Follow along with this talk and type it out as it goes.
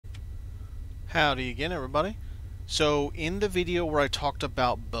Howdy again, everybody. So in the video where I talked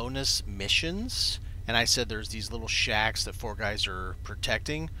about bonus missions, and I said there's these little shacks that four guys are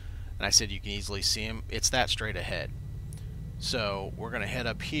protecting, and I said you can easily see them, it's that straight ahead. So we're going to head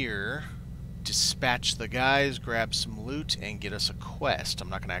up here, dispatch the guys, grab some loot, and get us a quest. I'm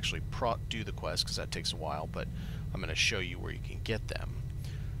not going to actually do the quest because that takes a while, but I'm going to show you where you can get them.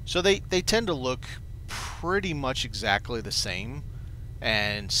 So they tend to look pretty much exactly the same.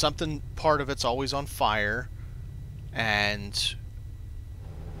 And part of it's always on fire, and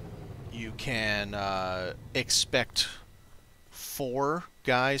you can expect 4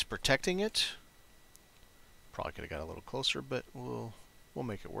 guys protecting it. Probably could have got a little closer, but we'll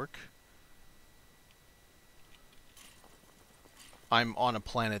make it work. I'm on a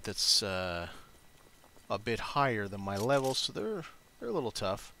planet that's a bit higher than my level, so they're a little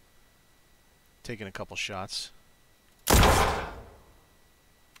tough. Taking a couple shots.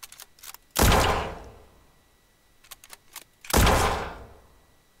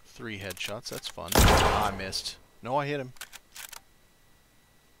 3 headshots, that's fun. Ah, I missed. No, I hit him.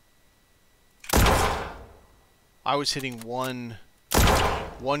 I was hitting one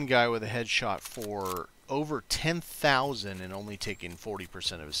guy with a headshot for over 10,000 and only taking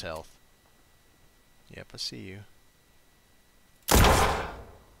 40% of his health. Yep, I see you.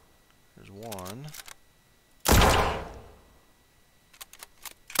 There's one.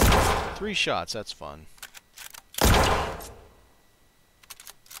 3 shots, that's fun.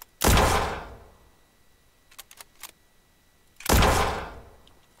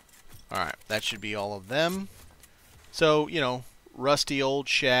 Alright, that should be all of them. So, you know, rusty old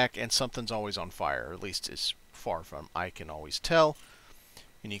shack, and something's always on fire, or at least as far from I can always tell.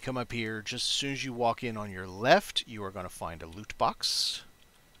 And you come up here, just as soon as you walk in on your left, you are going to find a loot box.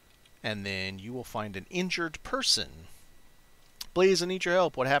 And then you will find an injured person. Please, I need your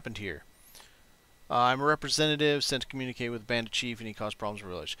help. What happened here? I'm a representative sent to communicate with the bandit chief, and he caused problems in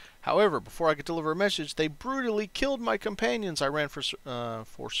the village. However, before I could deliver a message, they brutally killed my companions. I ran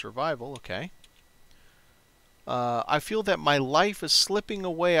for survival. Okay. I feel that my life is slipping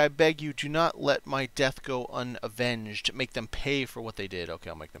away. I beg you, do not let my death go unavenged. Make them pay for what they did. Okay,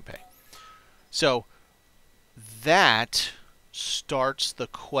 I'll make them pay. So, that starts the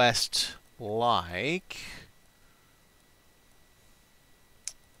quest like...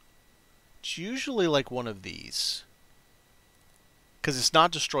 It's usually like one of these. Because it's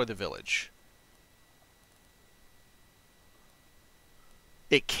not destroy the village.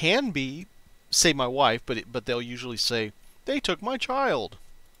 It can be save my wife, but they'll usually say, they took my child.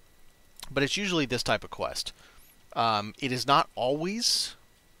 But it's usually this type of quest. It is not always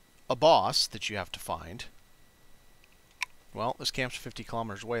a boss that you have to find. Well, this camp's 50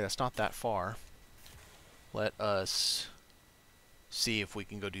 kilometers away. That's not that far. Let us see if we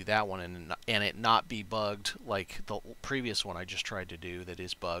can go do that one and it not be bugged like the previous one I just tried to do that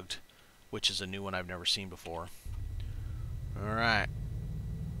is bugged, which is a new one I've never seen before. Alright.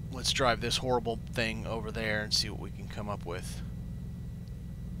 Let's drive this horrible thing over there and see what we can come up with.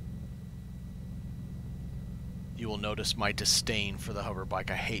 You will notice my disdain for the hoverbike.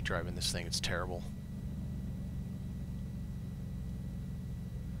 I hate driving this thing. It's terrible.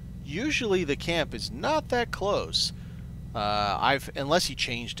 Usually the camp is not that close. Unless he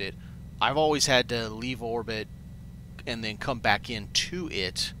changed it, I've always had to leave orbit and then come back into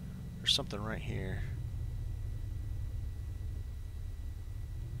it. There's something right here.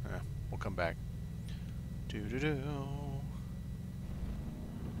 We'll come back. Doo-doo-doo.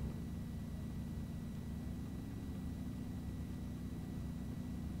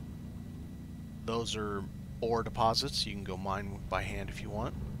 Those are ore deposits. You can go mine by hand if you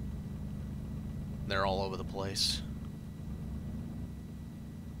want. They're all over the place.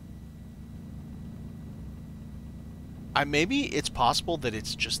 Maybe it's possible that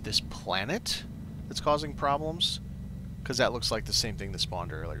it's just this planet that's causing problems, because that looks like the same thing that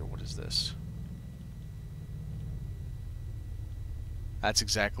spawned earlier. What is this? That's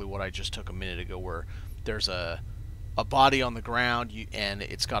exactly what I just took a minute ago, where there's a body on the ground and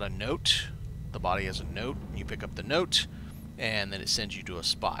it's got a note. The body has a note. You pick up the note and then it sends you to a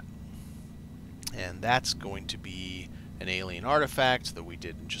spot. And that's going to be an alien artifact that we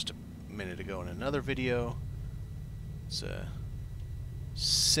did just a minute ago in another video. It's a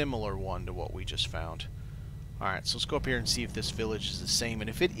similar one to what we just found. Alright, so let's go up here and see if this village is the same. And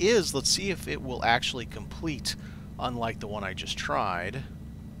if it is, let's see if it will actually complete, unlike the one I just tried.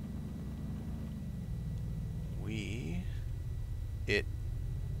 It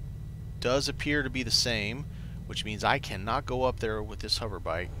does appear to be the same, which means I cannot go up there with this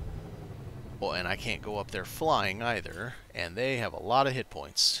hoverbike. Well, and I can't go up there flying either, and they have a lot of hit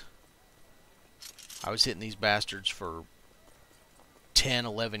points. I was hitting these bastards for 10,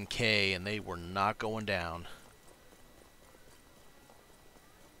 11K, and they were not going down.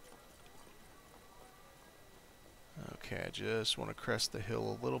 Okay, I just want to crest the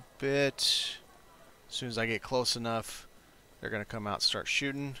hill a little bit. As soon as I get close enough, they're going to come out and start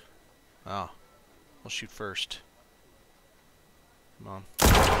shooting. Oh, we'll shoot first. Come on.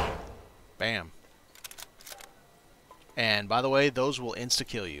 Bam. And by the way, those will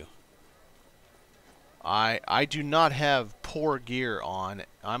insta-kill you. I do not have poor gear on.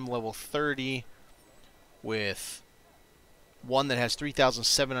 I'm level 30 with one that has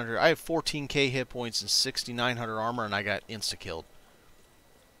 3,700. I have 14k hit points and 6,900 armor, and I got insta-killed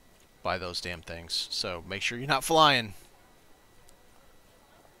by those damn things. So make sure you're not flying.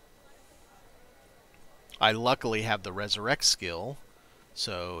 I luckily have the resurrect skill,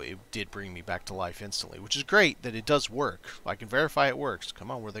 so it did bring me back to life instantly, which is great that it does work. I can verify it works.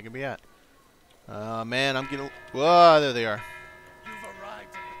 Come on, where they can be at? Man, I'm getting... Whoa, there they are. You've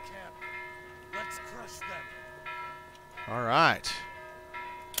arrived at the camp. Let's crush them. All right.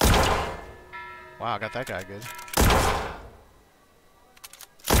 Wow, I got that guy good.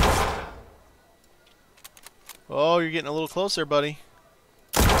 Oh, you're getting a little closer, buddy.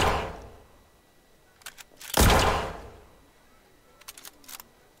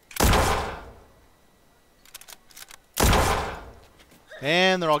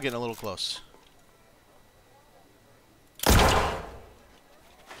 And they're all getting a little close.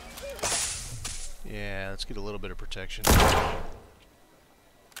 Yeah, let's get a little bit of protection.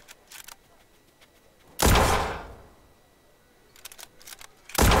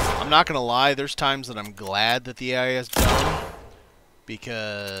 I'm not gonna lie, there's times that I'm glad that the AI is dumb,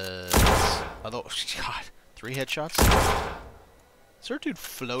 because although God, 3 headshots? Is there a dude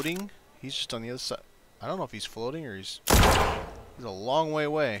floating? He's just on the other side. I don't know if he's floating or he's a long way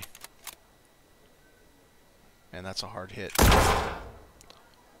away. Man, that's a hard hit.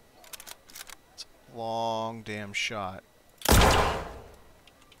 It's a long damn shot.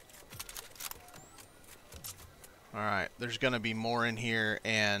 Alright, there's gonna be more in here,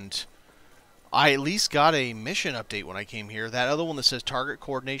 and I at least got a mission update when I came here. That other one that says target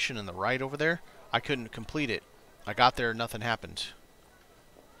coordination in the right over there, I couldn't complete it. I got there, nothing happened.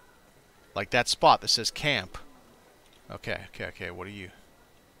 Like that spot that says camp. Okay, what are you?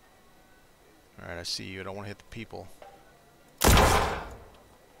 Alright, I see you. I don't want to hit the people.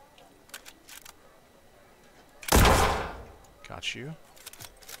 Got you.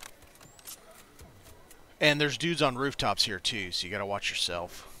 And there's dudes on rooftops here too, so you gotta watch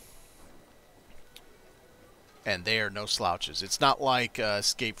yourself. And they are no slouches. It's not like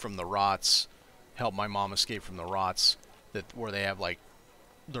Escape from the Rots, Help My Mom Escape from the Rots, where they have like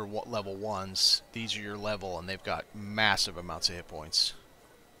their level 1s. These are your level, and they've got massive amounts of hit points.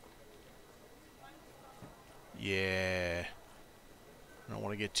 Yeah. I don't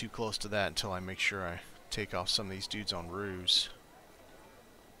want to get too close to that until I make sure I take off some of these dudes on roofs.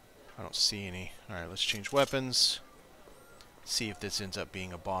 I don't see any. Alright, let's change weapons. See if this ends up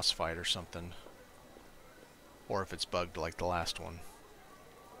being a boss fight or something. Or if it's bugged like the last one.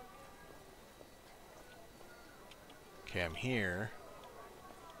 Okay, I'm here.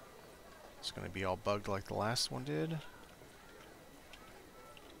 It's going to be all bugged like the last one did.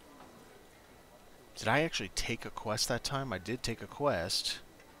 Did I actually take a quest that time? I did take a quest.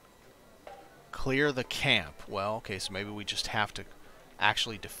 Clear the camp. Well, okay, so maybe we just have to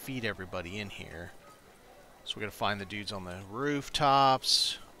actually defeat everybody in here. So we got to find the dudes on the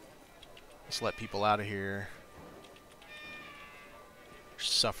rooftops. Let's let people out of here. They're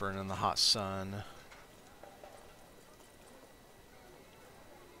suffering in the hot sun.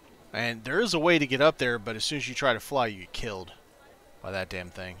 And there is a way to get up there, but as soon as you try to fly, you get killed by that damn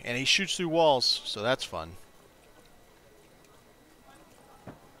thing. And he shoots through walls, so that's fun.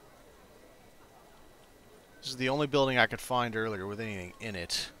 This is the only building I could find earlier with anything in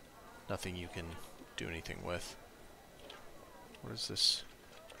it. Nothing you can do anything with. What is this?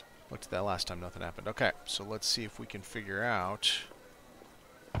 Looked at that last time, nothing happened. Okay, so let's see if we can figure out...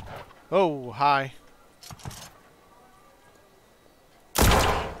 Oh, hi.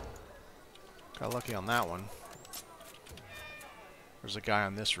 Got lucky on that one. There's a guy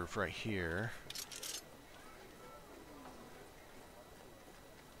on this roof right here.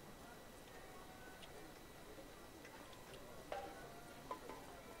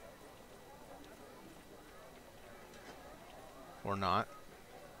 Or not.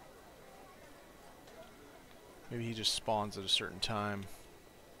 Maybe he just spawns at a certain time.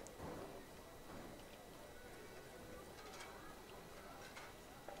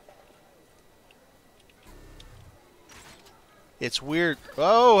 It's weird.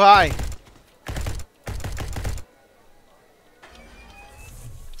 Oh, hi!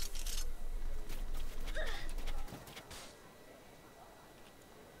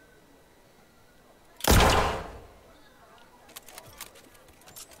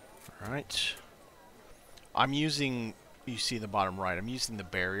 Alright. I'm using, you see the bottom right, I'm using the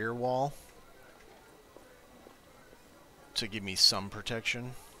barrier wall to give me some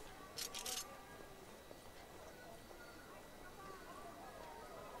protection.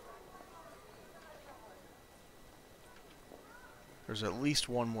 There's at least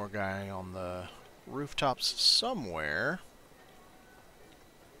one more guy on the rooftops somewhere.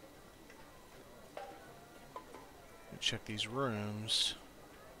 Check these rooms.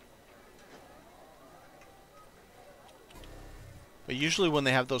 But usually when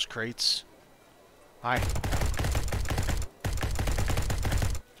they have those crates... Hi.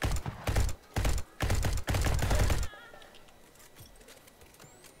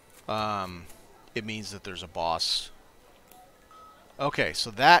 It means that there's a boss. Okay, so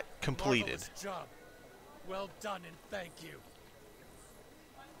that completed. Marvelous job. Well done and thank you.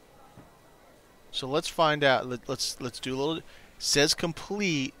 So let's find out. Let's do a little. Says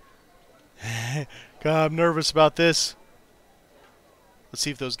complete. God, I'm nervous about this. Let's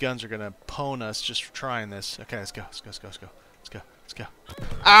see if those guns are gonna pwn us just for trying this. Okay, let's go. Let's go. Let's go. Let's go. Let's go. Let's go.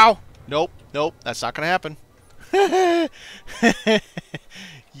 Ow! Nope. Nope. That's not gonna happen.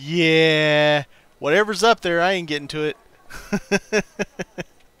 Yeah. Whatever's up there, I ain't getting to it.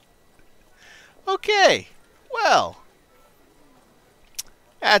 Okay. Well,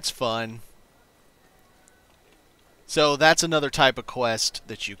 that's fun. So that's another type of quest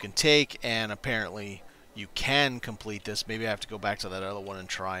that you can take, and apparently you can complete this. Maybe I have to go back to that other one and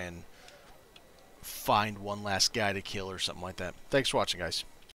try and find one last guy to kill or something like that. Thanks for watching, guys.